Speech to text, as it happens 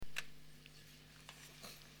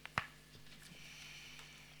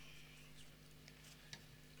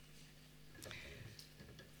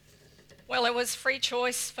Well, it was free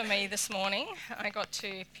choice for me this morning. I got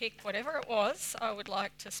to pick whatever it was I would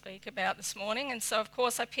like to speak about this morning, and so of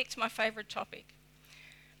course I picked my favourite topic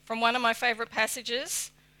from one of my favourite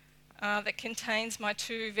passages that contains my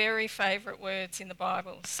two very favourite words in the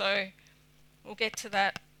Bible. So we'll get to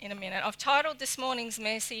that in a minute. I've titled this morning's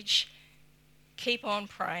message, Keep on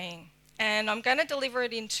Praying, and I'm going to deliver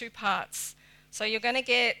it in two parts. So you're going to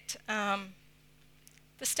get the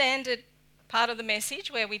standard part of the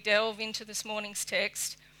message where we delve into this morning's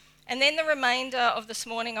text, and then the remainder of this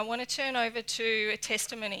morning I want to turn over to a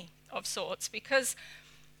testimony of sorts, because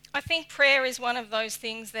I think prayer is one of those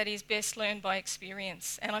things that is best learned by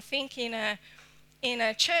experience. And I think in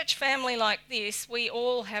a church family like this, we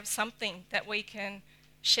all have something that we can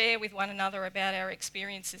share with one another about our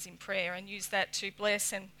experiences in prayer and use that to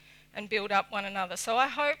bless and build up one another. So I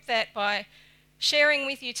hope that by sharing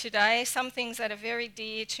with you today some things that are very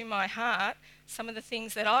dear to my heart, some of the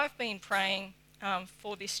things that I've been praying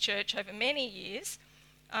for this church over many years,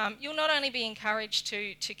 you'll not only be encouraged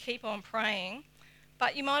to keep on praying,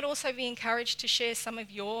 but you might also be encouraged to share some of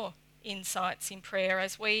your insights in prayer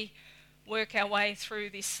as we work our way through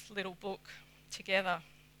this little book together.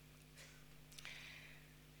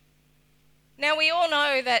 Now, we all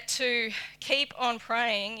know that to keep on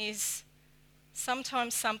praying is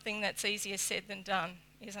sometimes something that's easier said than done,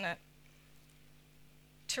 isn't it?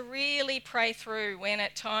 To really pray through when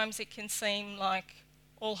at times it can seem like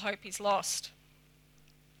all hope is lost,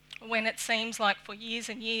 when it seems like for years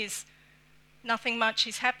and years nothing much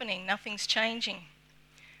is happening, nothing's changing.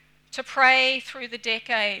 To pray through the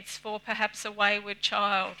decades for perhaps a wayward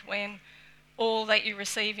child when all that you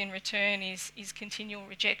receive in return is continual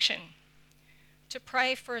rejection. To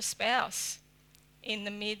pray for a spouse in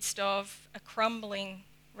the midst of a crumbling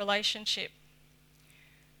relationship.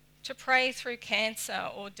 To pray through cancer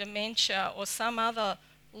or dementia or some other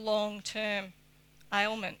long-term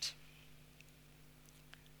ailment.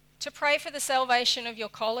 To pray for the salvation of your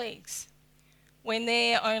colleagues when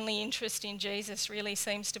their only interest in Jesus really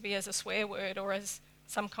seems to be as a swear word or as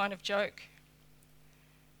some kind of joke.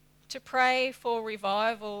 To pray for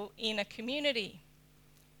revival in a community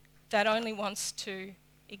that only wants to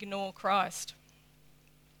ignore Christ.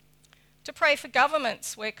 To pray for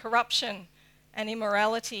governments where corruption and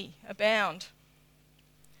immorality abound.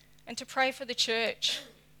 And to pray for the church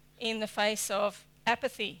in the face of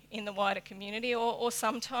apathy in the wider community, or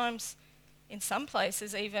sometimes, in some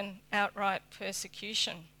places, even outright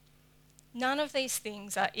persecution. None of these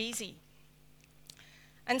things are easy.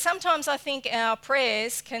 And sometimes I think our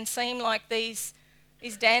prayers can seem like these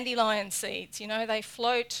dandelion seeds. You know, they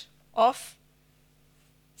float off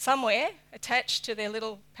somewhere attached to their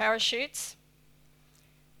little parachutes,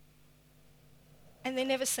 and they're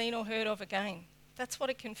never seen or heard of again. That's what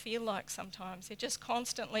it can feel like sometimes. They're just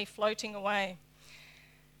constantly floating away.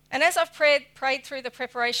 And as I've prayed through the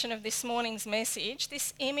preparation of this morning's message,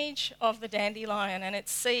 this image of the dandelion and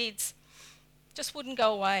its seeds just wouldn't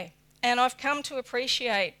go away. And I've come to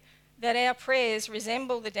appreciate that our prayers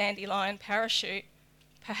resemble the dandelion parachute,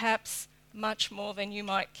 perhaps much more than you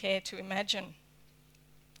might care to imagine.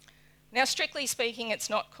 Now, strictly speaking, it's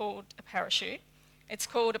not called a parachute. It's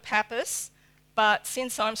called a pappus, but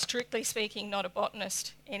since I'm strictly speaking not a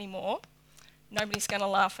botanist anymore, nobody's going to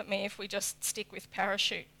laugh at me if we just stick with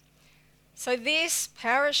parachute. So this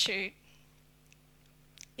parachute,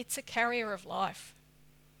 it's a carrier of life.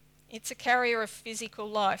 It's a carrier of physical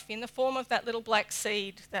life in the form of that little black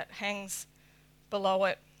seed that hangs below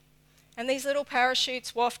it. And these little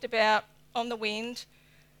parachutes waft about on the wind,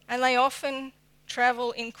 and they often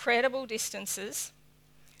travel incredible distances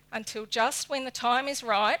until just when the time is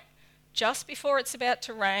right, just before it's about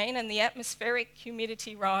to rain and the atmospheric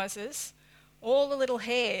humidity rises, all the little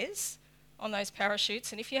hairs on those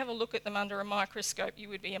parachutes, and if you have a look at them under a microscope, you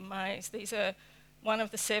would be amazed. These are one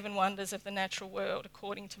of the 7 wonders of the natural world,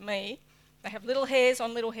 according to me. They have little hairs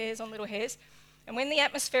on little hairs on little hairs, and when the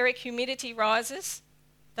atmospheric humidity rises,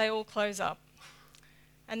 they all close up.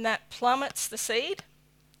 And that plummets the seed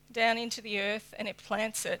down into the earth, and it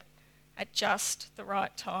plants it at just the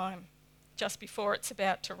right time, just before it's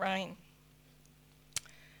about to rain.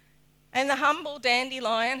 And the humble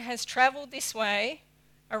dandelion has travelled this way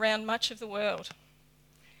around much of the world,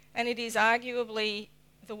 and it is arguably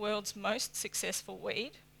the world's most successful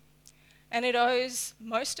weed, and it owes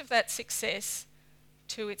most of that success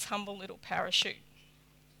to its humble little parachute.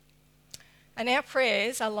 And our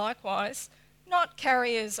prayers are likewise not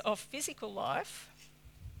carriers of physical life,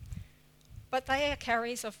 but they are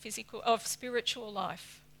carriers of spiritual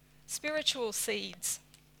life, spiritual seeds.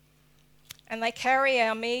 And they carry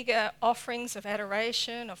our meagre offerings of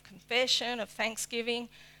adoration, of confession, of thanksgiving,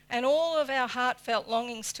 and all of our heartfelt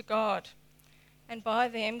longings to God. And by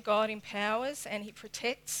them, God empowers and he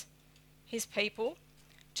protects his people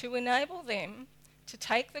to enable them to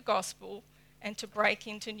take the gospel and to break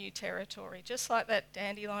into new territory. Just like that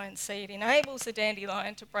dandelion seed enables the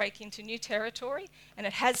dandelion to break into new territory, and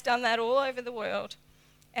it has done that all over the world.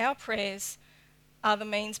 Our prayers are the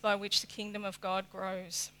means by which the kingdom of God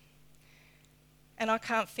grows. And I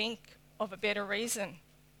can't think of a better reason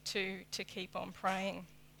to keep on praying.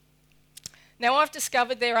 Now, I've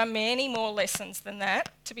discovered there are many more lessons than that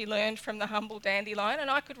to be learned from the humble dandelion,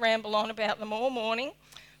 and I could ramble on about them all morning,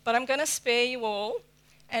 but I'm going to spare you all,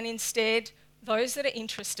 and instead, those that are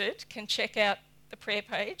interested can check out the prayer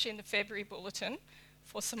page in the February bulletin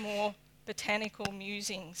for some more botanical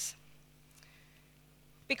musings.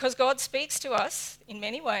 Because God speaks to us in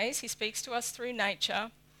many ways. He speaks to us through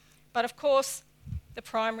nature, but of course, the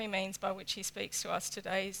primary means by which he speaks to us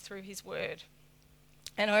today is through his word.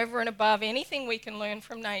 And over and above anything we can learn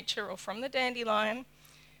from nature or from the dandelion,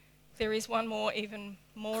 there is one more, even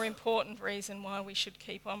more important reason why we should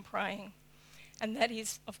keep on praying. And that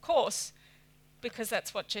is, of course, because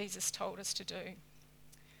that's what Jesus told us to do.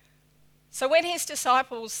 So when his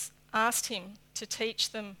disciples asked him to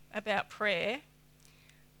teach them about prayer,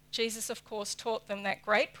 Jesus, of course, taught them that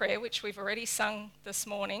great prayer, which we've already sung this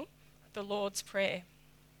morning, the Lord's Prayer.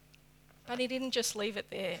 But he didn't just leave it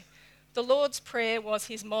there. The Lord's Prayer was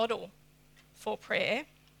his model for prayer.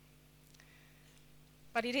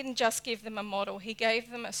 But he didn't just give them a model, he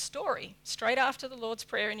gave them a story. Straight after the Lord's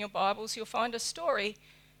Prayer in your Bibles, you'll find a story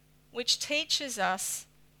which teaches us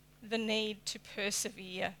the need to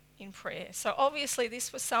persevere in prayer. So obviously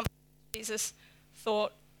this was something Jesus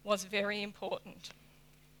thought was very important.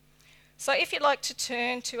 So if you'd like to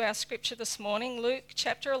turn to our scripture this morning, Luke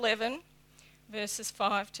chapter 11, verses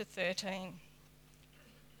 5 to 13.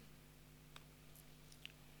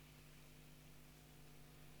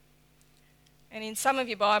 And in some of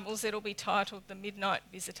your Bibles, it'll be titled The Midnight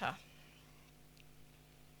Visitor.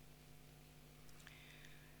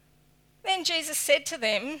 Then Jesus said to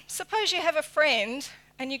them, "Suppose you have a friend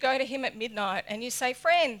and you go to him at midnight and you say,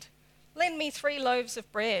 'Friend, lend me 3 loaves of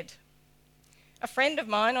bread. A friend of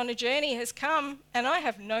mine on a journey has come and I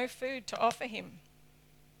have no food to offer him.'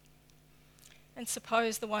 And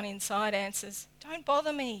suppose the one inside answers, 'Don't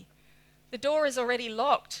bother me. The door is already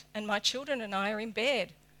locked and my children and I are in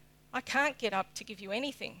bed. I can't get up to give you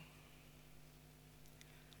anything.'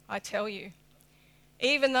 I tell you,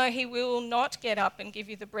 even though he will not get up and give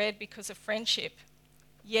you the bread because of friendship,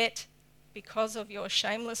 yet because of your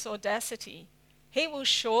shameless audacity, he will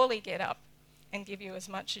surely get up and give you as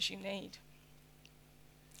much as you need.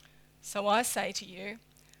 So I say to you,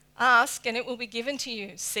 ask and it will be given to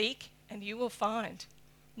you. Seek and you will find.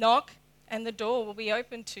 Knock and the door will be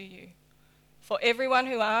opened to you. For everyone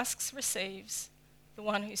who asks receives, the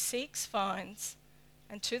one who seeks finds,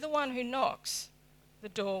 and to the one who knocks, the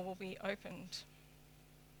door will be opened.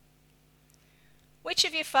 Which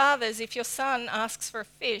of you fathers, if your son asks for a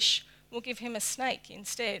fish, will give him a snake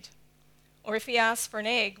instead? Or if he asks for an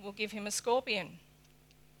egg, will give him a scorpion?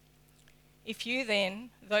 If you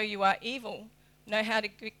then, though you are evil, know how to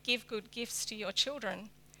give good gifts to your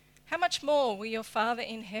children, how much more will your Father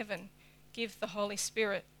in heaven give the Holy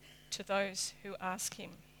Spirit to those who ask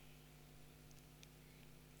him?"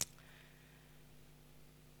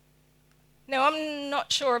 Now, I'm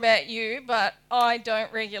not sure about you, but I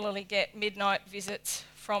don't regularly get midnight visits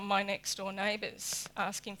from my next door neighbours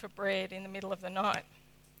asking for bread in the middle of the night.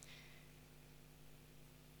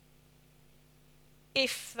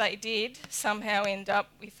 If they did somehow end up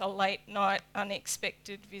with a late night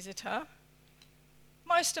unexpected visitor,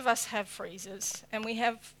 most of us have freezers and we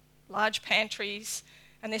have large pantries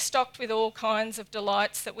and they're stocked with all kinds of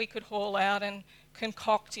delights that we could haul out and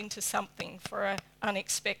concoct into something for an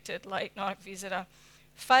unexpected late night visitor.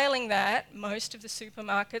 Failing that, most of the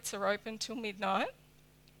supermarkets are open till midnight,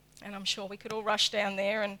 and I'm sure we could all rush down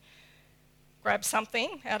there and grab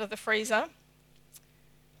something out of the freezer.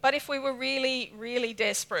 But if we were really, really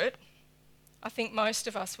desperate, I think most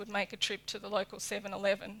of us would make a trip to the local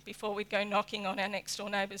 7-Eleven before we'd go knocking on our next door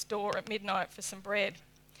neighbour's door at midnight for some bread.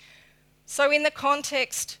 So in the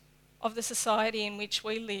context of the society in which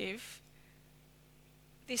we live,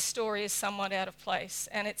 this story is somewhat out of place,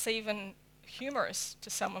 and it's even humorous to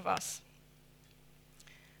some of us.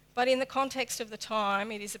 But in the context of the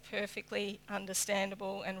time, it is a perfectly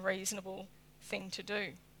understandable and reasonable thing to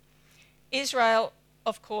do. Israel,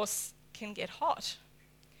 of course, can get hot.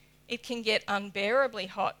 It can get unbearably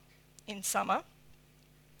hot in summer,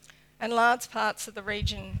 and large parts of the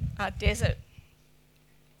region are desert.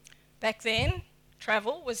 Back then,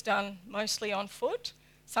 travel was done mostly on foot,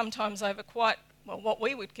 sometimes over what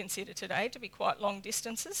we would consider today to be quite long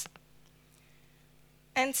distances.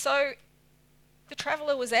 And so the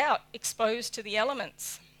traveller was out, exposed to the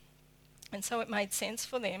elements. And so it made sense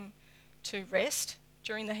for them to rest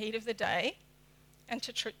during the heat of the day and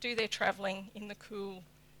to do their travelling in the cool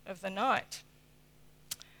of the night.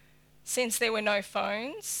 Since there were no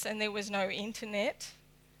phones and there was no internet,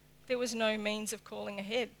 there was no means of calling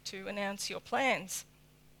ahead to announce your plans.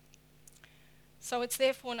 So it's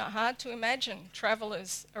therefore not hard to imagine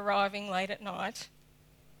travellers arriving late at night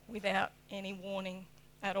without any warning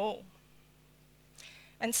at all.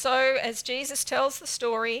 And so, as Jesus tells the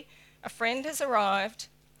story, a friend has arrived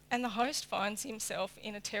and the host finds himself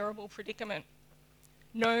in a terrible predicament.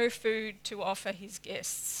 No food to offer his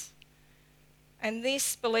guests. And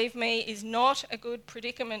this, believe me, is not a good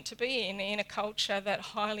predicament to be in a culture that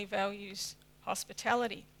highly values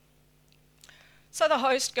hospitality. So the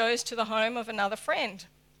host goes to the home of another friend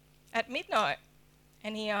at midnight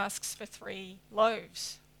and he asks for 3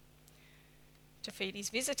 loaves to feed his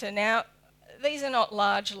visitor. Now, these are not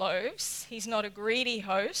large loaves. He's not a greedy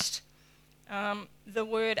host. The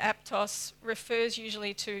word aptos refers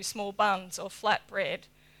usually to small buns or flat bread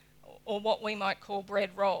or what we might call bread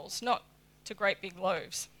rolls, not to great big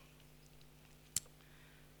loaves.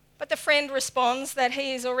 But the friend responds that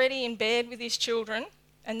he is already in bed with his children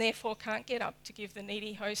and therefore can't get up to give the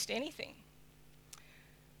needy host anything.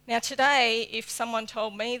 Now today, if someone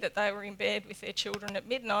told me that they were in bed with their children at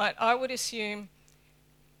midnight, I would assume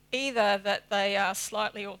either that they are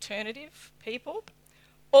slightly alternative people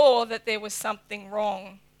or that there was something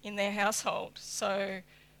wrong in their household. So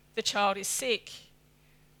the child is sick,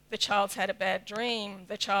 the child's had a bad dream,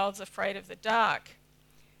 the child's afraid of the dark,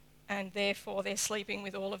 and therefore they're sleeping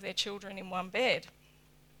with all of their children in one bed.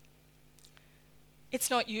 It's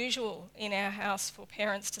not usual in our house for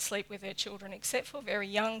parents to sleep with their children, except for very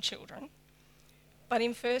young children. But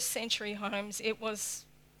in first century homes, it was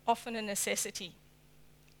often a necessity.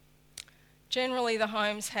 Generally, the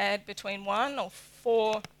homes had between 1 or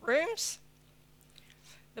 4 rooms.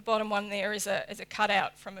 The bottom one there is a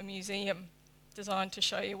cutout from a museum designed to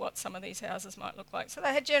show you what some of these houses might look like. So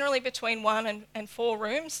they had generally between 1 and 4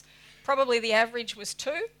 rooms. Probably the average was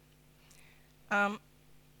 2.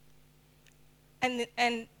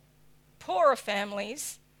 And poorer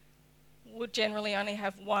families would generally only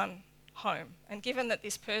have 1 home. And given that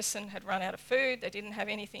this person had run out of food, they didn't have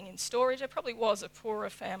anything in storage, it probably was a poorer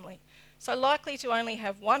family. So likely to only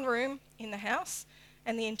have 1 room in the house,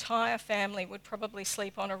 and the entire family would probably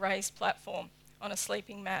sleep on a raised platform, on a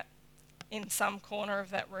sleeping mat in some corner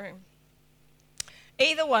of that room.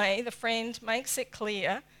 Either way, the friend makes it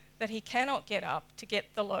clear that he cannot get up to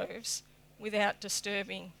get the loaves without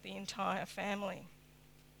disturbing the entire family.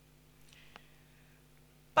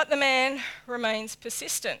 But the man remains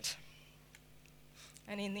persistent.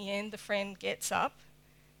 And in the end, the friend gets up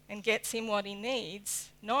and gets him what he needs,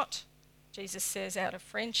 not, Jesus says, out of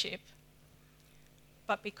friendship,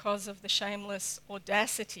 but because of the shameless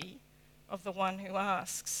audacity of the one who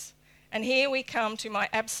asks. And here we come to my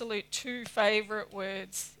absolute 2 favourite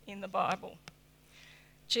words in the Bible.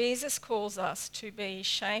 Jesus calls us to be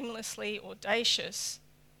shamelessly audacious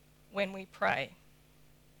when we pray.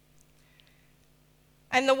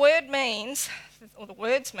 And the words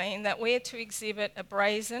mean that we're to exhibit a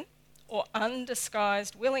brazen or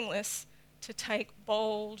undisguised willingness to take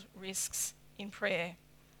bold risks in prayer.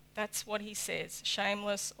 That's what he says,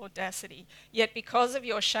 shameless audacity. Yet because of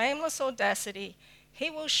your shameless audacity, he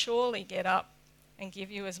will surely get up and give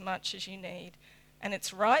you as much as you need. And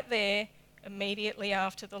it's right there immediately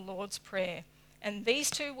after the Lord's Prayer. And these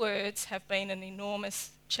 2 words have been an enormous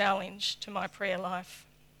challenge to my prayer life.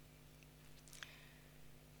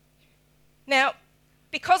 Now,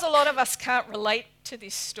 because a lot of us can't relate to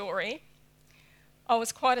this story, I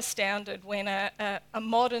was quite astounded when a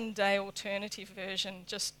modern day alternative version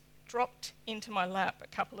just dropped into my lap a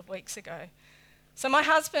couple of weeks ago. So my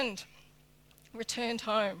husband returned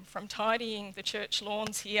home from tidying the church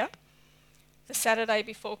lawns here the Saturday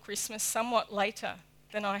before Christmas, somewhat later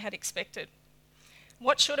than I had expected.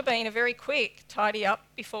 What should have been a very quick tidy up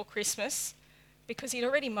before Christmas, because he'd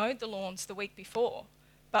already mowed the lawns the week before,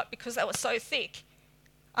 but because they were so thick,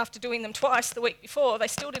 after doing them twice the week before, they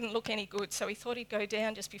still didn't look any good, so he thought he'd go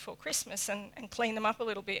down just before Christmas and clean them up a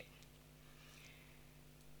little bit.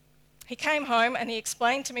 He came home and he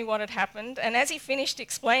explained to me what had happened, and as he finished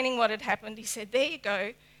explaining what had happened, he said, "There you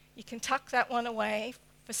go, you can tuck that one away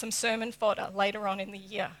for some sermon fodder later on in the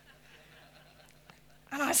year."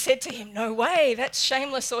 And I said to him, "No way, that's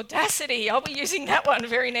shameless audacity. I'll be using that one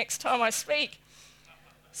very next time I speak."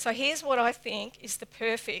 So here's what I think is the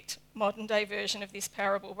perfect modern day version of this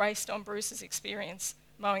parable based on Bruce's experience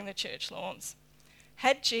mowing the church lawns.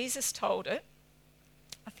 Had Jesus told it,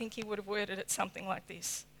 I think he would have worded it something like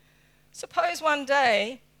this. Suppose one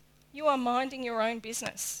day you are minding your own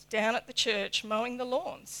business down at the church mowing the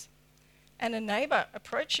lawns, and a neighbour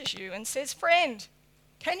approaches you and says, "Friend,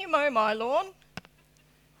 can you mow my lawn?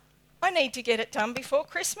 I need to get it done before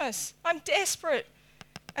Christmas. I'm desperate,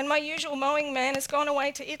 and my usual mowing man has gone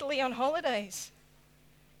away to Italy on holidays."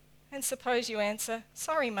 And suppose you answer,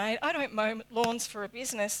 "Sorry mate, I don't mow lawns for a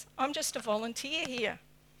business. I'm just a volunteer here.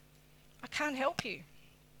 I can't help you."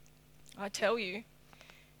 I tell you,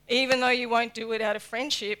 even though you won't do it out of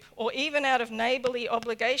friendship or even out of neighbourly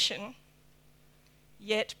obligation,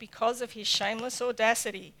 yet because of his shameless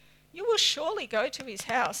audacity, you will surely go to his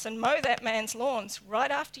house and mow that man's lawns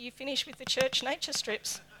right after you finish with the church nature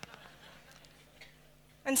strips.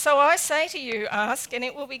 And so I say to you, ask and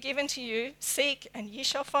it will be given to you, seek and ye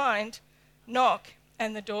shall find, knock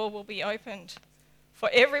and the door will be opened. For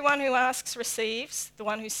everyone who asks receives, the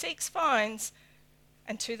one who seeks finds,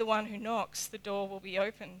 and to the one who knocks the door will be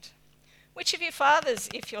opened. Which of you fathers,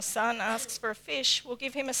 if your son asks for a fish, will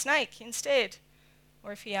give him a snake instead?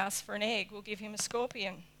 Or if he asks for an egg, will give him a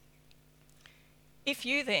scorpion? If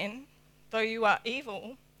you then, though you are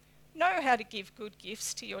evil, know how to give good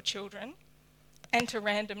gifts to your children and to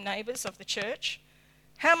random neighbours of the church,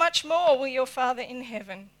 how much more will your Father in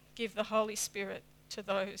heaven give the Holy Spirit to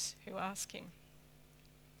those who ask him?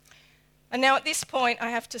 And now at this point I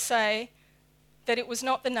have to say that it was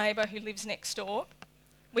not the neighbour who lives next door,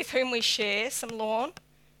 with whom we share some lawn,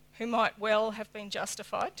 who might well have been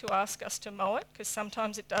justified to ask us to mow it, because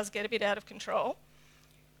sometimes it does get a bit out of control.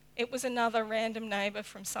 It was another random neighbour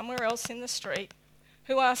from somewhere else in the street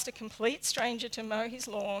who asked a complete stranger to mow his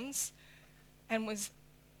lawns and was,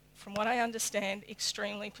 from what I understand,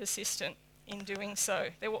 extremely persistent in doing so.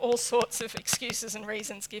 There were all sorts of excuses and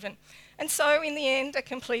reasons given. And so in the end, a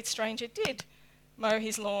complete stranger did mow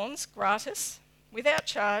his lawns gratis, without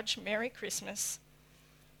charge. Merry Christmas.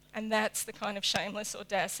 And that's the kind of shameless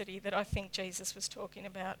audacity that I think Jesus was talking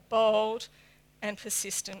about. Bold and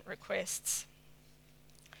persistent requests.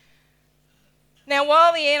 Now,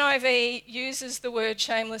 while the NIV uses the word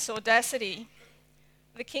shameless audacity,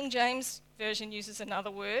 the King James Version uses another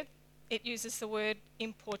word. It uses the word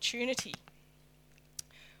importunity,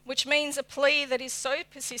 which means a plea that is so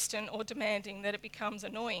persistent or demanding that it becomes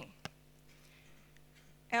annoying.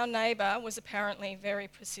 Our neighbour was apparently very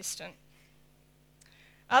persistent.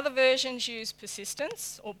 Other versions use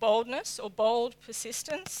persistence or boldness or bold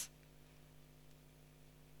persistence.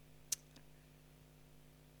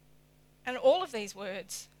 And all of these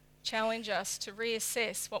words challenge us to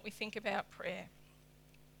reassess what we think about prayer.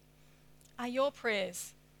 Are your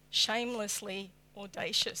prayers shamelessly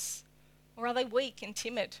audacious, or are they weak and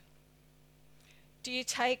timid? Do you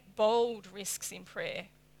take bold risks in prayer,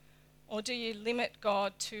 or do you limit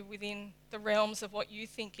God to within the realms of what you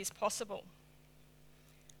think is possible?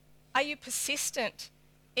 Are you persistent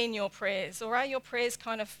in your prayers, or are your prayers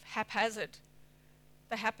kind of haphazard?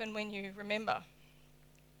 They happen when you remember.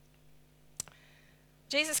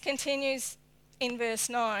 Jesus continues in verse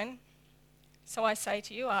 9, "So I say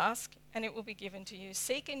to you, ask, and it will be given to you.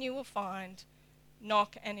 Seek, and you will find.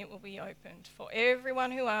 Knock, and it will be opened. For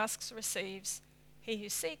everyone who asks receives, he who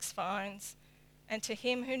seeks finds, and to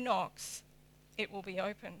him who knocks it will be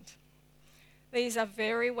opened." These are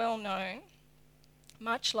very well known,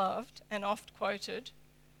 much loved, and oft quoted,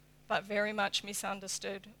 but very much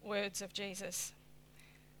misunderstood words of Jesus.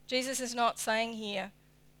 Jesus is not saying here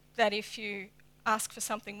that if you ask for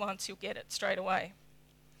something once, you'll get it straight away.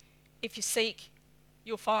 If you seek,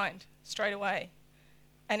 you'll find straight away.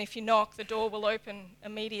 And if you knock, the door will open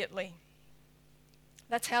immediately.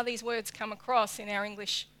 That's how these words come across in our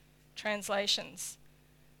English translations.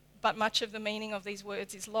 But much of the meaning of these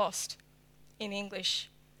words is lost in English.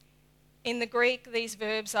 In the Greek, these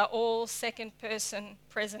verbs are all second person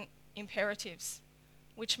present imperatives,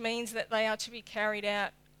 which means that they are to be carried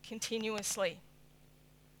out continuously.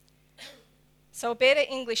 So a better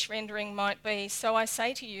English rendering might be, "So I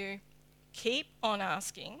say to you, keep on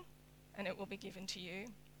asking, and it will be given to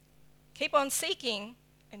you. Keep on seeking,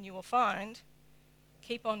 and you will find.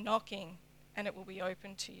 Keep on knocking, and it will be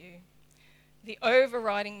opened to you." The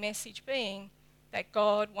overriding message being that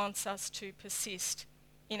God wants us to persist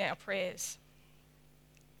in our prayers.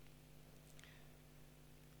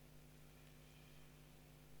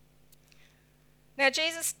 Now,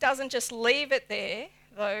 Jesus doesn't just leave it there,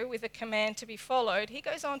 though, with a command to be followed. He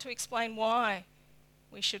goes on to explain why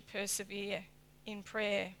we should persevere in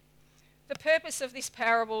prayer. The purpose of this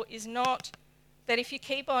parable is not that if you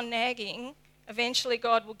keep on nagging, eventually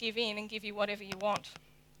God will give in and give you whatever you want.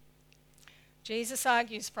 Jesus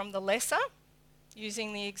argues from the lesser,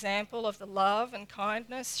 using the example of the love and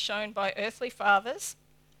kindness shown by earthly fathers,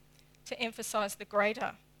 to emphasise the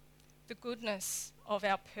greater, the goodness of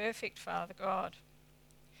our perfect Father God.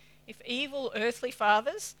 If evil earthly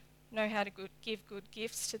fathers know how to give good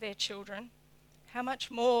gifts to their children, how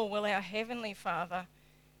much more will our Heavenly Father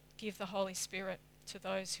give the Holy Spirit to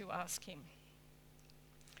those who ask him?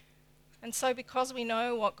 And so because we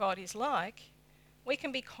know what God is like, we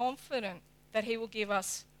can be confident that he will give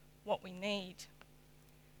us what we need.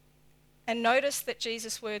 And notice that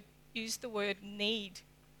Jesus used the word need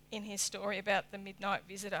in his story about the midnight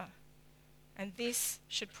visitor. And this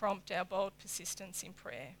should prompt our bold persistence in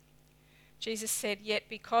prayer. Jesus said, "Yet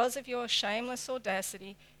because of your shameless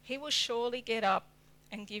audacity, he will surely get up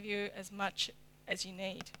and give you as much as you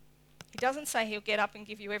need." He doesn't say he'll get up and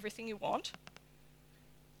give you everything you want.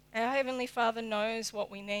 Our Heavenly Father knows what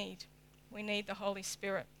we need. We need the Holy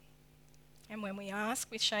Spirit. And when we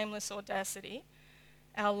ask with shameless audacity,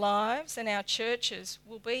 our lives and our churches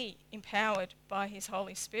will be empowered by his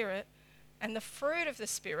Holy Spirit, and the fruit of the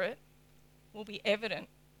Spirit will be evident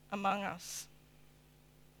among us.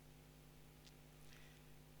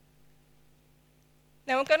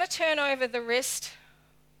 Now I'm going to turn over the rest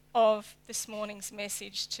of this morning's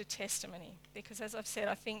message to testimony, because as I've said,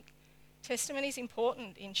 I think testimony is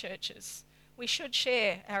important in churches. We should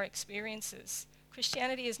share our experiences.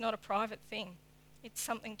 Christianity is not a private thing. It's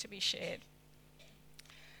something to be shared.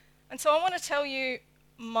 And so I want to tell you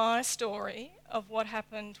my story of what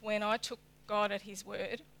happened when I took God at his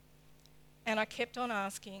word and I kept on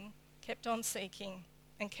asking, kept on seeking,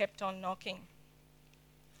 and kept on knocking.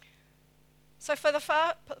 So for the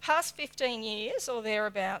past 15 years or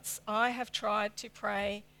thereabouts, I have tried to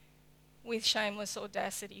pray with shameless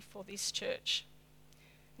audacity for this church.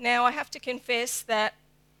 Now, I have to confess that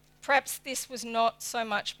perhaps this was not so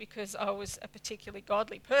much because I was a particularly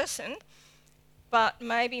godly person, but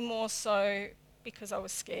maybe more so because I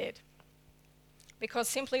was scared. Because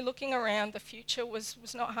simply looking around, the future was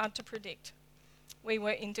not hard to predict. We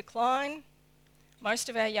were in decline. Most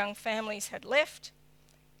of our young families had left.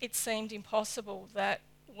 It seemed impossible that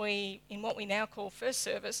we, in what we now call First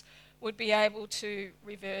Service, would be able to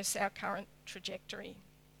reverse our current trajectory.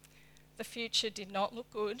 The future did not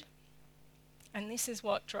look good, and this is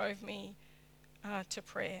what drove me to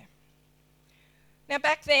prayer. Now,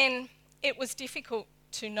 back then, it was difficult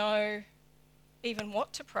to know even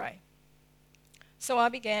what to pray. So I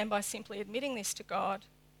began by simply admitting this to God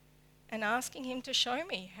and asking him to show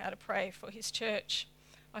me how to pray for his church.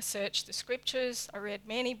 I searched the scriptures, I read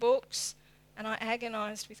many books, and I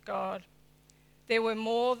agonised with God. There were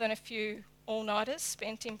more than a few all-nighters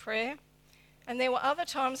spent in prayer, and there were other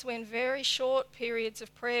times when very short periods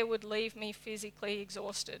of prayer would leave me physically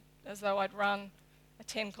exhausted, as though I'd run a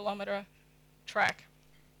 10-kilometre track.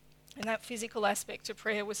 And that physical aspect of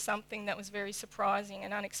prayer was something that was very surprising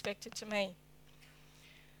and unexpected to me.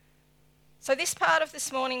 So this part of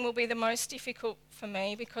this morning will be the most difficult for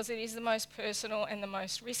me because it is the most personal and the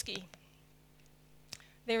most risky.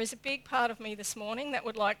 There is a big part of me this morning that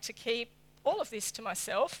would like to keep all of this to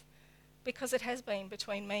myself because it has been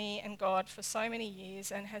between me and God for so many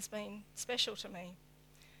years and has been special to me.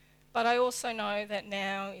 But I also know that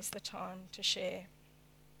now is the time to share.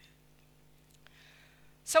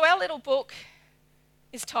 So our little book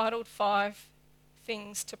is titled 5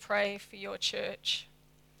 Things to Pray for Your Church.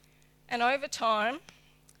 And over time,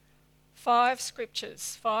 5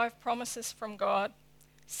 scriptures, 5 promises from God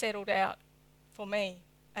settled out for me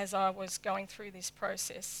as I was going through this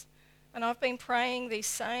process. And I've been praying these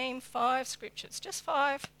same 5 scriptures, just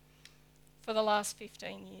 5, for the last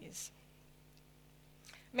 15 years.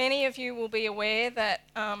 Many of you will be aware that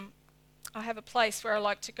I have a place where I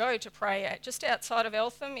like to go to pray at, just outside of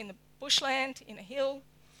Eltham, in the bushland, in a hill,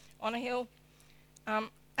 on a hill.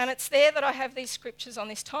 And it's there that I have these scriptures on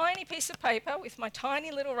this tiny piece of paper with my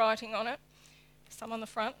tiny little writing on it, some on the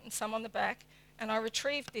front and some on the back. And I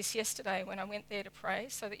retrieved this yesterday when I went there to pray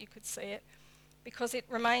so that you could see it, because it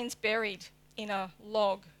remains buried in a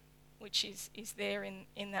log which is there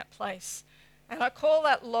in that place. And I call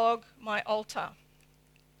that log my altar.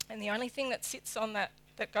 And the only thing that sits on that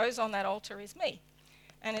goes on that altar is me.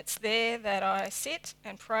 And it's there that I sit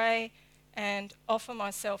and pray and offer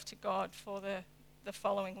myself to God for the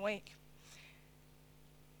following week.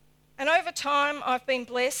 And over time, I've been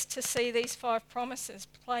blessed to see these 5 promises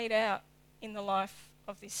played out in the life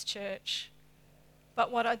of this church. But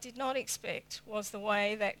what I did not expect was the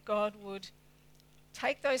way that God would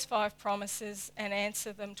take those 5 promises and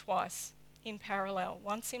answer them twice in parallel,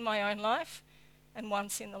 once in my own life and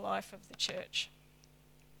once in the life of the church.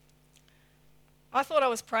 I thought I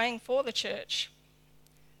was praying for the church,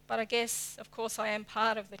 but I guess, of course, I am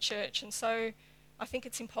part of the church, and so I think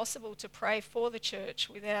it's impossible to pray for the church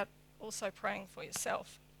without also praying for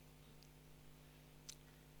yourself.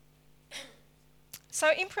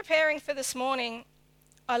 So in preparing for this morning,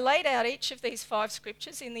 I laid out each of these 5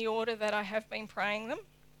 scriptures in the order that I have been praying them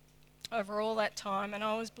over all that time, and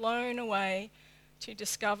I was blown away to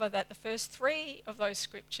discover that the first 3 of those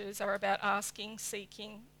scriptures are about asking,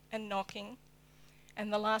 seeking, and knocking,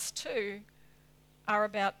 and the last 2 are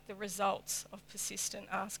about the results of persistent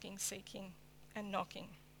asking, seeking, and knocking.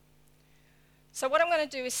 So what I'm going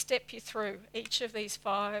to do is step you through each of these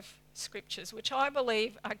 5 scriptures, which I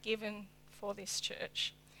believe are given for this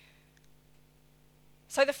church.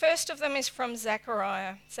 So the first of them is from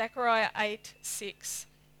Zechariah 8:6.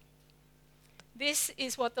 This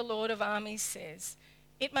is what the Lord of armies says.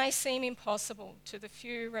 It may seem impossible to the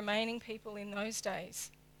few remaining people in those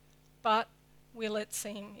days, but will it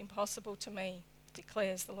seem impossible to me,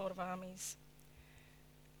 declares the Lord of armies.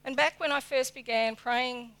 And back when I first began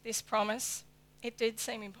praying this promise, it did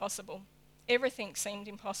seem impossible. Everything seemed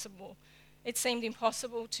impossible. It seemed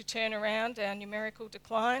impossible to turn around our numerical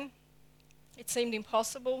decline. It seemed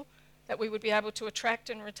impossible that we would be able to attract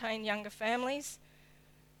and retain younger families.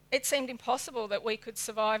 It seemed impossible that we could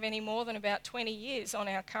survive any more than about 20 years on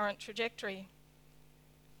our current trajectory.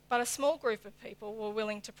 But a small group of people were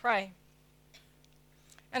willing to pray.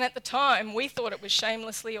 And at the time, we thought it was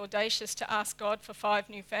shamelessly audacious to ask God for 5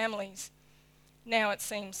 new families. Now it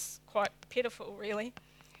seems quite pitiful, really.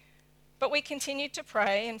 But we continued to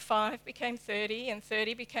pray, and 5 became 30, and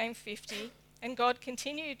 30 became 50, and God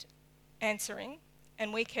continued answering,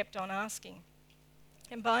 and we kept on asking.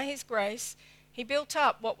 And by his grace, he built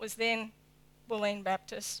up what was then Bulleen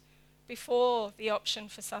Baptist before the option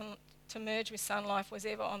for to merge with Sun Life was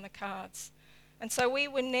ever on the cards. And so we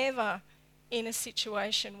were never in a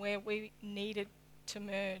situation where we needed to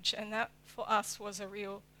merge, and that for us was a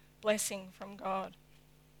real blessing from God.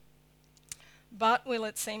 But will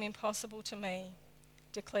it seem impossible to me,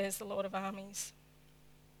 declares the Lord of armies.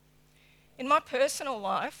 In my personal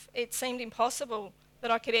life, it seemed impossible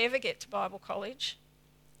that I could ever get to Bible college.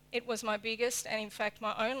 It was my biggest and in fact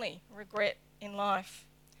my only regret in life.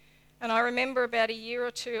 And I remember about a year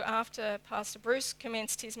or 2 after Pastor Bruce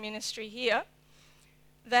commenced his ministry here,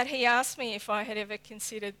 that he asked me if I had ever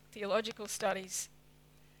considered theological studies.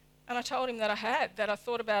 And I told him that I had, that I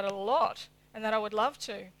thought about it a lot and that I would love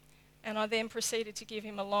to. And I then proceeded to give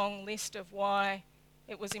him a long list of why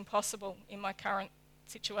it was impossible in my current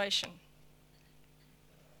situation.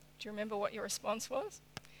 Do you remember what your response was?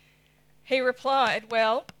 He replied,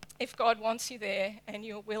 well, if God wants you there and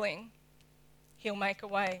you're willing, he'll make a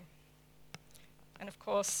way. And of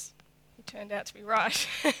course, he turned out to be right.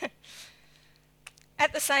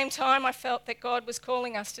 At the same time, I felt that God was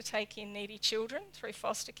calling us to take in needy children through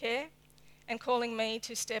foster care and calling me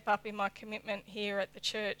to step up in my commitment here at the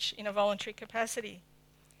church in a voluntary capacity.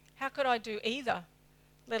 How could I do either,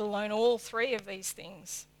 let alone all 3 of these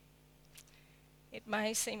things? It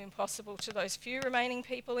may seem impossible to those few remaining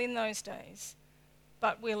people in those days,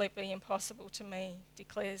 but will it be impossible to me,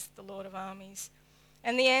 declares the Lord of armies.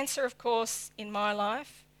 And the answer, of course, in my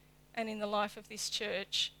life and in the life of this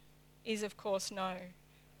church is, of course, no.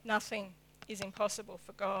 Nothing is impossible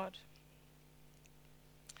for God.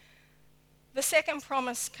 The second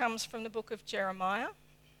promise comes from the book of Jeremiah.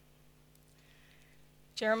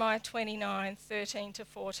 Jeremiah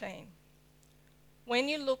 29:13-14. When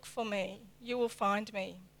you look for me, you will find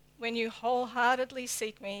me. When you wholeheartedly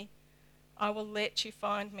seek me, I will let you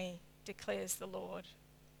find me, declares the Lord.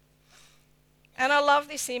 And I love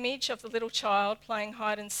this image of the little child playing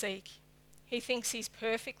hide and seek. He thinks he's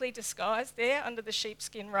perfectly disguised there under the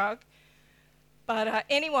sheepskin rug, but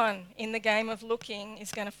anyone in the game of looking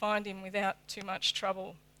is going to find him without too much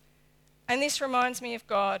trouble. And this reminds me of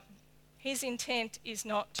God. His intent is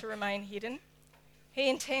not to remain hidden. He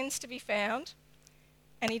intends to be found,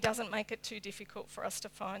 and he doesn't make it too difficult for us to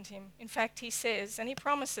find him. In fact, he says, and he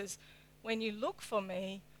promises, when you look for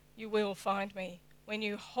me, you will find me. When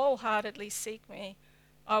you wholeheartedly seek me,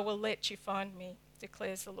 I will let you find me,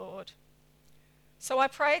 declares the Lord. So I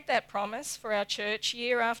prayed that promise for our church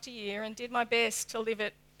year after year and did my best to live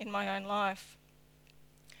it in my own life.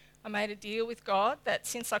 I made a deal with God that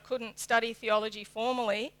since I couldn't study theology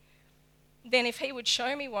formally, then if he would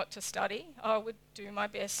show me what to study, I would do my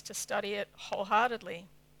best to study it wholeheartedly.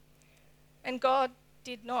 And God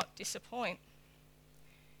did not disappoint.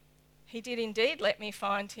 He did indeed let me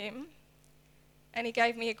find him, and he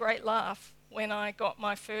gave me a great laugh when I got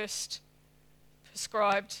my first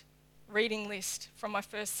prescribed reading list from my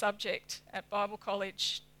first subject at Bible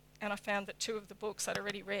college, and I found that 2 of the books I'd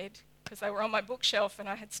already read because they were on my bookshelf and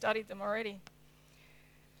I had studied them already.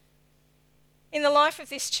 In the life of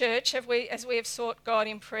this church, as we have sought God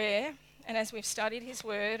in prayer and as we've studied his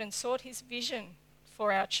word and sought his vision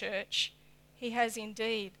for our church, he has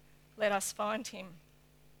indeed let us find him.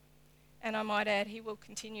 And I might add, he will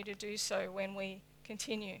continue to do so when we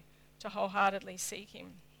continue to wholeheartedly seek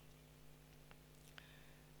him.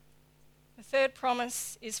 The third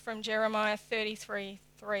promise is from Jeremiah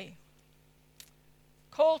 33:3.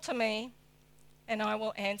 Call to me and I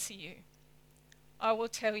will answer you. I will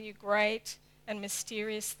tell you great and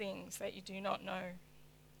mysterious things that you do not know.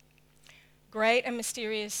 Great and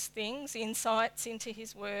mysterious things, insights into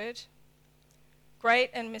his word. Great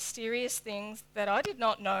and mysterious things that I did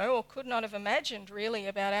not know or could not have imagined really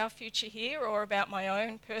about our future here or about my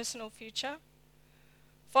own personal future.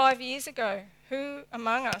 5 years ago, who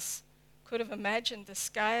among us could have imagined the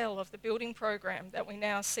scale of the building program that we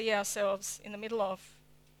now see ourselves in the middle of?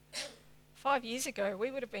 5 years ago,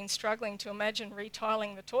 we would have been struggling to imagine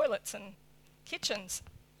retiling the toilets and kitchens,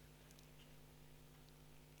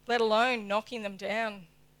 let alone knocking them down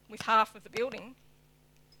with half of the building.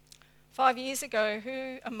 5 years ago,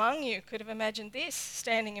 who among you could have imagined this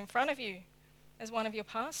standing in front of you as one of your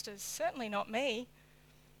pastors? Certainly not me.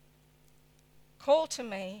 Call to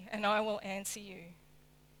me and I will answer you.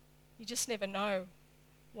 You just never know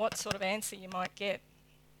what sort of answer you might get.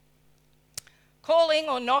 Calling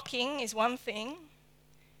or knocking is one thing.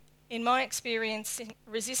 In my experience,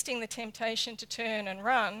 resisting the temptation to turn and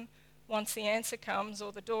run once the answer comes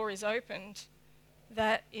or the door is opened,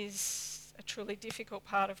 that is a truly difficult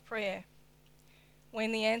part of prayer.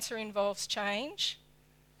 When the answer involves change,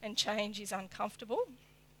 and change is uncomfortable.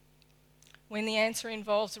 When the answer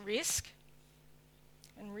involves risk,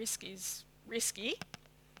 and risk is risky.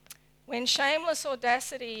 When shameless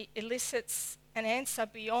audacity elicits an answer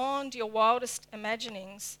beyond your wildest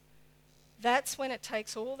imaginings, that's when it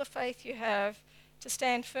takes all the faith you have to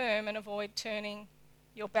stand firm and avoid turning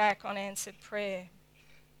your back on answered prayer.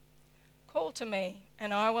 Call to me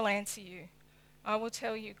and I will answer you. I will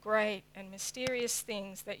tell you great and mysterious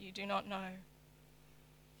things that you do not know.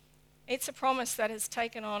 It's a promise that has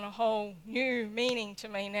taken on a whole new meaning to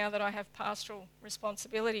me now that I have pastoral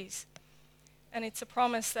responsibilities. And it's a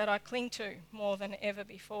promise that I cling to more than ever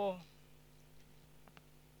before.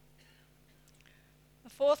 The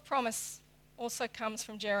fourth promise also comes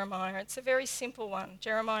from Jeremiah. It's a very simple one.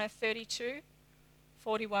 Jeremiah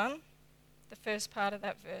 32:41, the first part of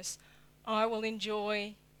that verse. I will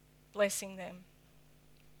enjoy blessing them.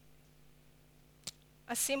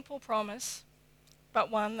 A simple promise, but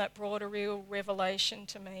one that brought a real revelation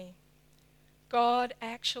to me. God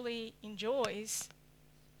actually enjoys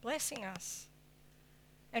blessing us.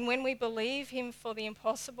 And when we believe him for the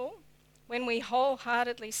impossible, when we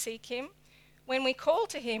wholeheartedly seek him, when we call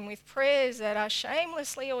to him with prayers that are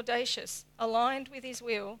shamelessly audacious, aligned with his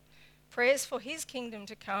will, prayers for his kingdom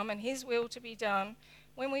to come and his will to be done,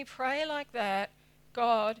 when we pray like that,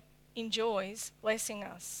 God enjoys blessing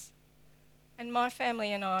us. And my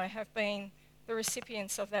family and I have been the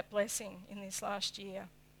recipients of that blessing in this last year.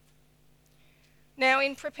 Now,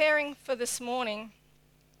 in preparing for this morning,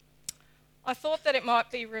 I thought that it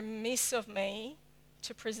might be remiss of me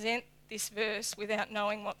to present this verse without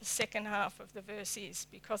knowing what the second half of the verse is,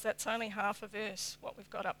 because that's only half a verse, what we've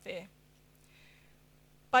got up there.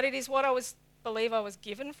 But it is what I believe I was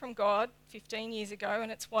given from God 15 years ago,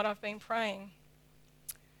 and it's what I've been praying.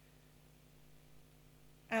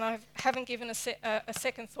 And I haven't given a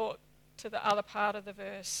second thought to the other part of the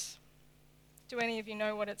verse. Do any of you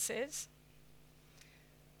know what it says?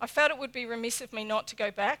 I felt it would be remiss of me not to go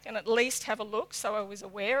back and at least have a look so I was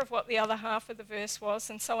aware of what the other half of the verse was,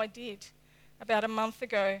 and so I did. About a month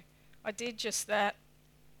ago, I did just that,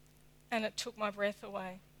 and it took my breath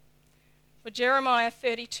away. But Jeremiah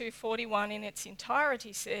 32:41 in its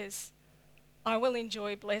entirety says, I will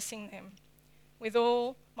enjoy blessing them. With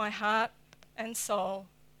all my heart and soul,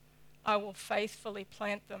 I will faithfully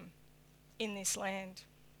plant them in this land.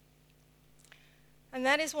 And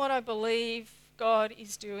that is what I believe God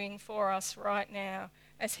is doing for us right now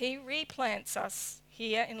as he replants us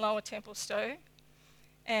here in Lower Templestowe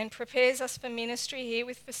and prepares us for ministry here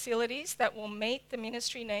with facilities that will meet the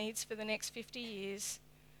ministry needs for the next 50 years.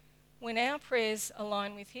 When our prayers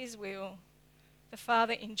align with his will, the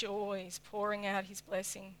Father enjoys pouring out his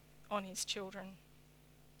blessing on his children.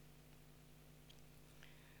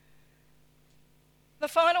 The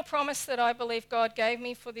final promise that I believe God gave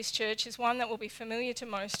me for this church is one that will be familiar to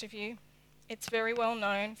most of you. It's very well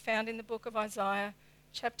known, found in the book of Isaiah,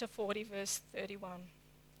 chapter 40, verse 31.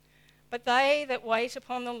 But they that wait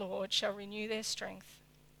upon the Lord shall renew their strength.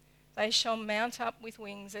 They shall mount up with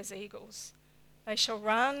wings as eagles. They shall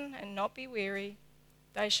run and not be weary.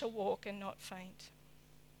 They shall walk and not faint.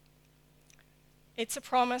 It's a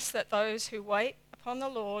promise that those who wait upon the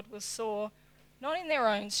Lord will soar, not in their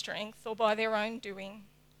own strength or by their own doing.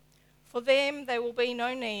 For them there will be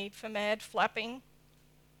no need for mad flapping.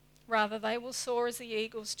 Rather, they will soar as the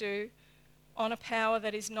eagles do, on a power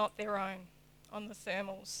that is not their own, on the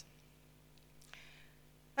thermals.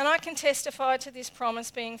 And I can testify to this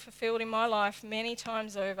promise being fulfilled in my life many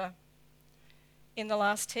times over in the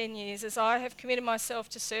last 10 years as I have committed myself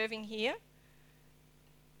to serving here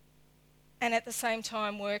and at the same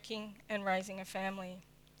time working and raising a family.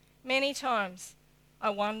 Many times I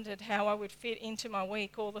wondered how I would fit into my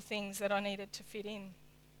week all the things that I needed to fit in.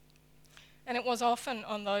 And it was often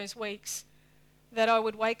on those weeks that I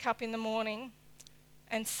would wake up in the morning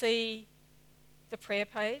and see the prayer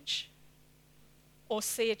page, or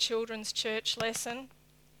see a children's church lesson,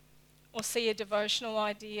 or see a devotional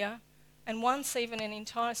idea, and once even an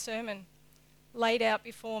entire sermon laid out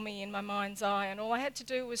before me in my mind's eye, and all I had to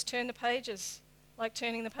do was turn the pages, like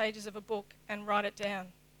turning the pages of a book, and write it down.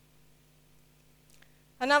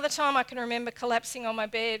 Another time I can remember collapsing on my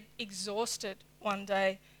bed, exhausted one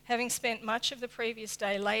day, having spent much of the previous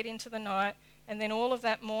day late into the night, and then all of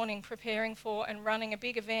that morning preparing for and running a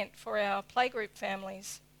big event for our playgroup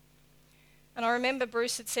families. And I remember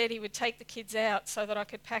Bruce had said he would take the kids out so that I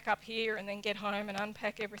could pack up here and then get home and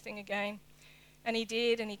unpack everything again. And he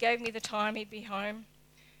did, and he gave me the time he'd be home.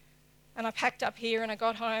 And I packed up here and I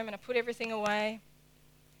got home and I put everything away.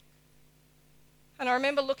 And I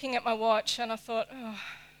remember looking at my watch and I thought,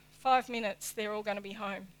 5 minutes, they're all going to be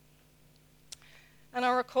home. And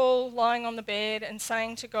I recall lying on the bed and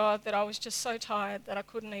saying to God that I was just so tired that I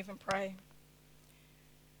couldn't even pray.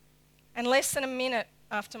 And less than a minute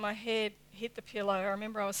after my head hit the pillow, I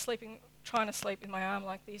remember I was trying to sleep with my arm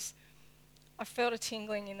like this. I felt a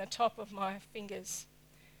tingling in the top of my fingers,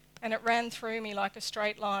 and it ran through me like a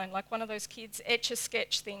straight line, like one of those kids'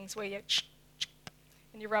 etch-a-sketch things where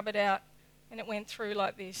you rub it out, and it went through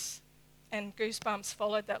like this, and goosebumps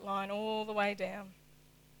followed that line all the way down.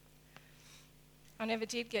 I never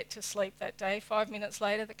did get to sleep that day. 5 minutes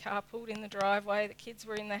later, the car pulled in the driveway, the kids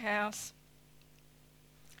were in the house.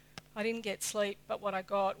 I didn't get sleep, but what I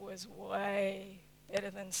got was way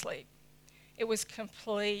better than sleep. It was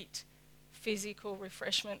complete physical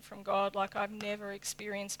refreshment from God like I've never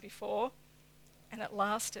experienced before, and it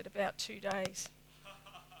lasted about 2 days.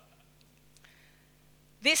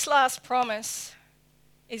 This last promise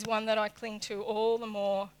is one that I cling to all the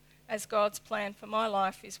more as God's plan for my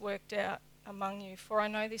life is worked out among you, for I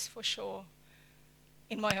know this for sure.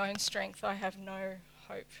 In my own strength, I have no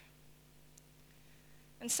hope.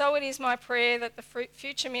 And so it is my prayer that the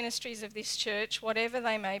future ministries of this church, whatever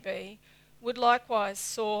they may be, would likewise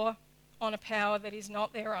soar on a power that is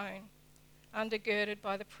not their own, undergirded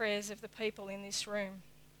by the prayers of the people in this room.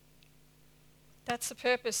 That's the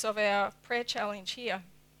purpose of our prayer challenge here.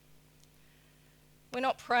 We're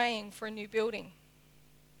not praying for a new building.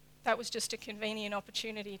 That was just a convenient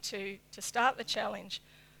opportunity to start the challenge.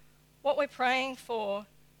 What we're praying for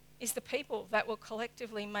is the people that will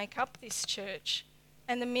collectively make up this church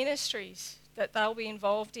and the ministries that they'll be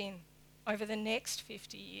involved in over the next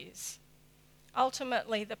 50 years.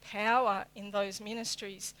 Ultimately, the power in those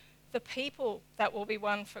ministries, the people that will be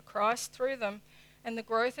won for Christ through them, and the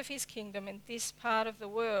growth of his kingdom in this part of the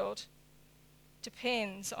world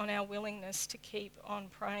depends on our willingness to keep on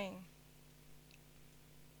praying.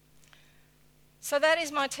 So that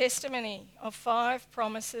is my testimony of 5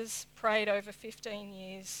 promises prayed over 15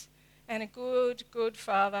 years, and a good, good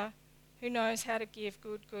Father who knows how to give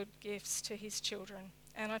good gifts to his children.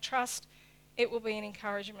 And I trust it will be an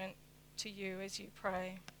encouragement to you as you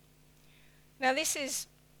pray. Now, this is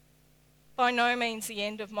by no means the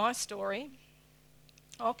end of my story.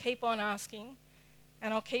 I'll keep on asking,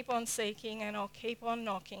 and I'll keep on seeking, and I'll keep on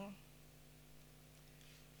knocking.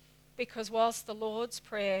 Because whilst the Lord's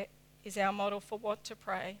Prayer is our model for what to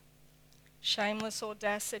pray, shameless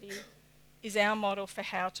audacity is our model for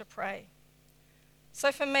how to pray.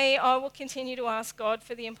 So for me, I will continue to ask God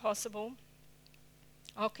for the impossible.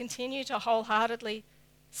 I'll continue to wholeheartedly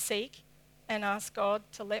seek and ask God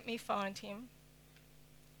to let me find him.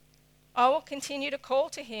 I will continue to call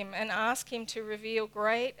to him and ask him to reveal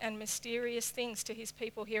great and mysterious things to his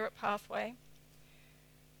people here at Pathway.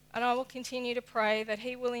 And I will continue to pray that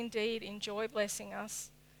he will indeed enjoy blessing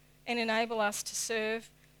us and enable us to serve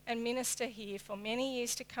and minister here for many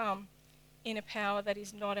years to come in a power that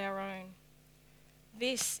is not our own.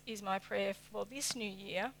 This is my prayer for this new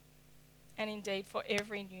year, and indeed for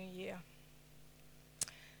every new year.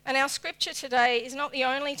 And our scripture today is not the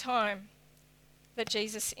only time that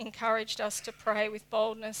Jesus encouraged us to pray with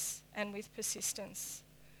boldness and with persistence.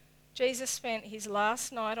 Jesus spent his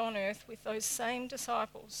last night on earth with those same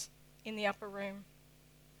disciples in the upper room.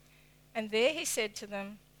 And there he said to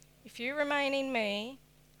them, "If you remain in me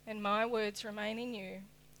and my words remain in you,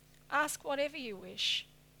 ask whatever you wish,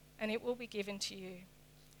 and it will be given to you.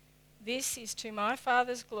 This is to my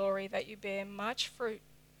Father's glory, that you bear much fruit,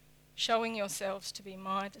 showing yourselves to be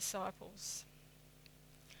my disciples."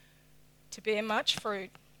 To bear much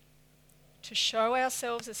fruit, to show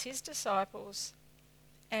ourselves as his disciples,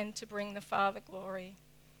 and to bring the Father glory.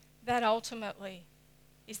 That ultimately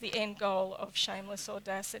is the end goal of Shameless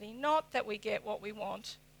Audacity. Not that we get what we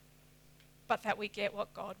want, but that we get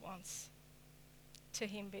what God wants. To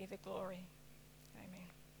him be the glory. Amen.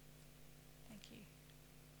 Thank you.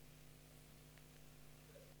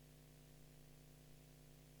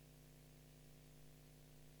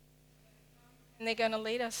 And they're going to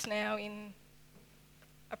lead us now in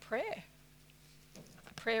a prayer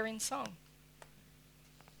in song.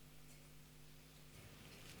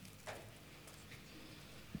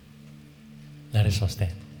 Let us all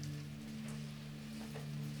stand.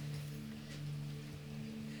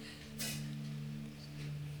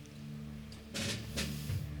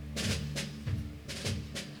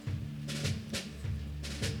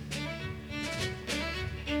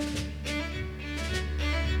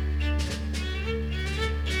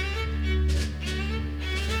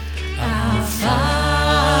 Our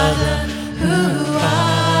Father, who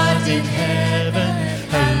art in heaven,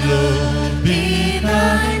 hallowed be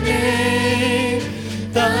thy name.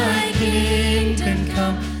 Thy kingdom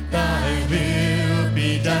come, thy will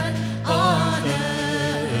be done on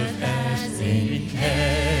earth as in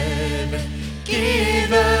heaven.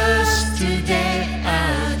 Give us today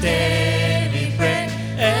our daily bread,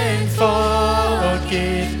 and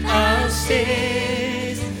forgive our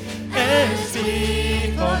sins as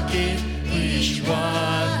we forgive each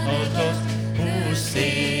one of those who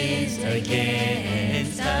sins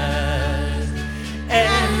against us.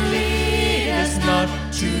 And lead us not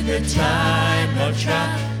to the time of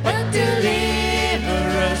trial, but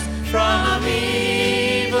deliver us from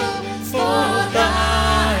evil. For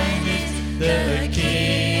thine is the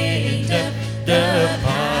kingdom, the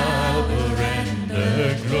power, and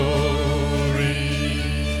the glory.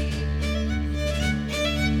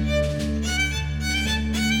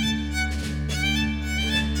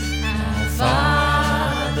 Our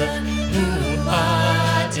Father, who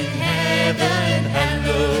art in heaven,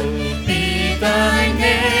 hallowed be thy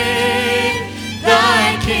name.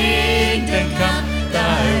 Thy kingdom come,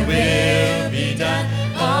 thy will be done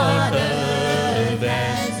on earth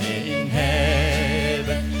as in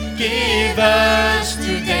heaven. Give us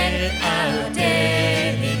today our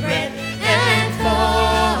daily bread, and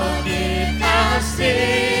forgive our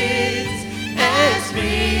sins as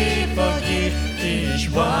we forgive each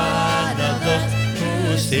one of those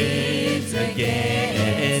who sins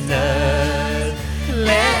against us.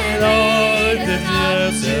 Let all the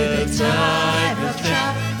years of time of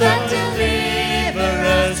trial, but deliver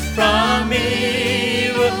us from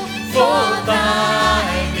evil. For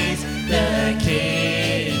thine is the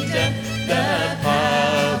kingdom, the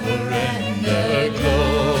power, and the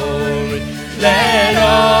glory. Let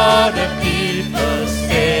all the people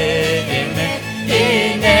say amen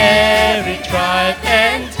in every tribe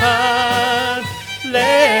and tongue.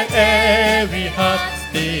 Let every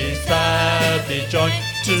heart's desire be joined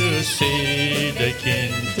to see the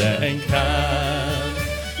kingdom come.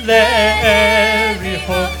 Let every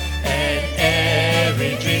hope and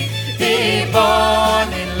every dream be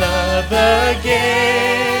born in love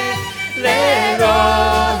again. Let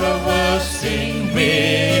all the world sing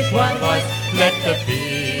with one voice. Let the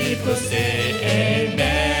people say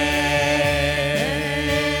amen.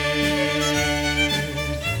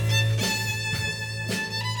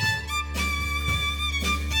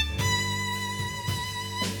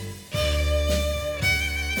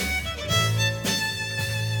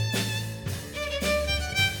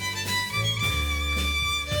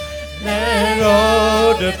 Let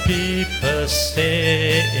all the people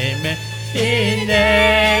say amen in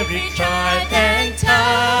every tribe and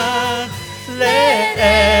tongue. Let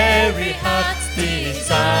every heart's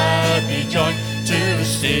desire be joined to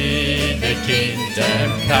see the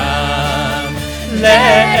kingdom come.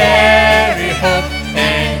 Let every hope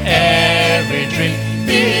and every dream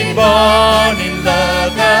be born in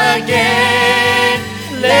love again.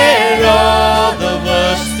 Let all the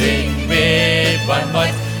world sing with one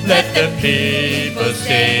voice. Let the people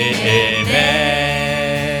say amen.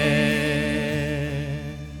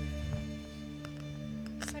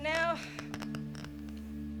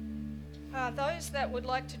 those that would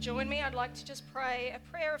like to join me, I'd like to just pray a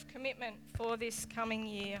prayer of commitment for this coming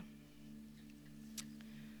year.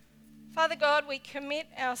 Father God, we commit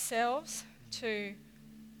ourselves to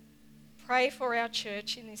pray for our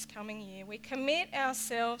church in this coming year. We commit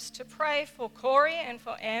ourselves to pray for Corey and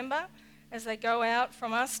for Amber as they go out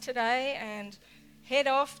from us today and head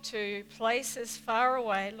off to places far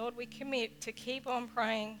away. Lord, we commit to keep on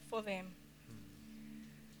praying for them.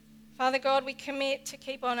 Father God, we commit to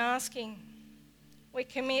keep on asking. We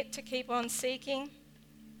commit to keep on seeking.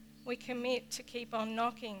 We commit to keep on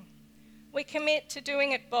knocking. We commit to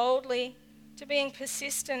doing it boldly, to being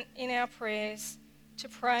persistent in our prayers, to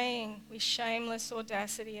praying with shameless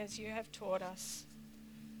audacity as you have taught us.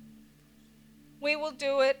 We will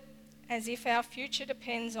do it as if our future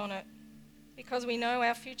depends on it, because we know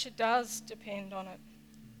our future does depend on it.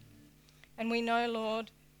 And we know, Lord,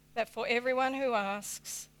 that for everyone who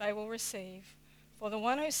asks, they will receive. For the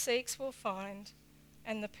one who seeks will find,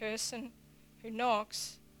 and the person who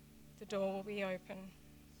knocks, the door will be open.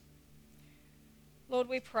 Lord,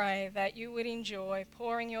 we pray that you would enjoy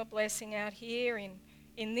pouring your blessing out here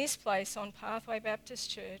in this place on Pathway Baptist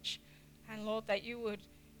Church, and Lord, that you would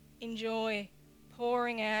enjoy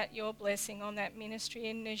pouring out your blessing on that ministry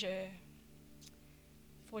in Niger.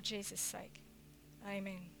 For Jesus' sake,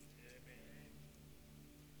 amen.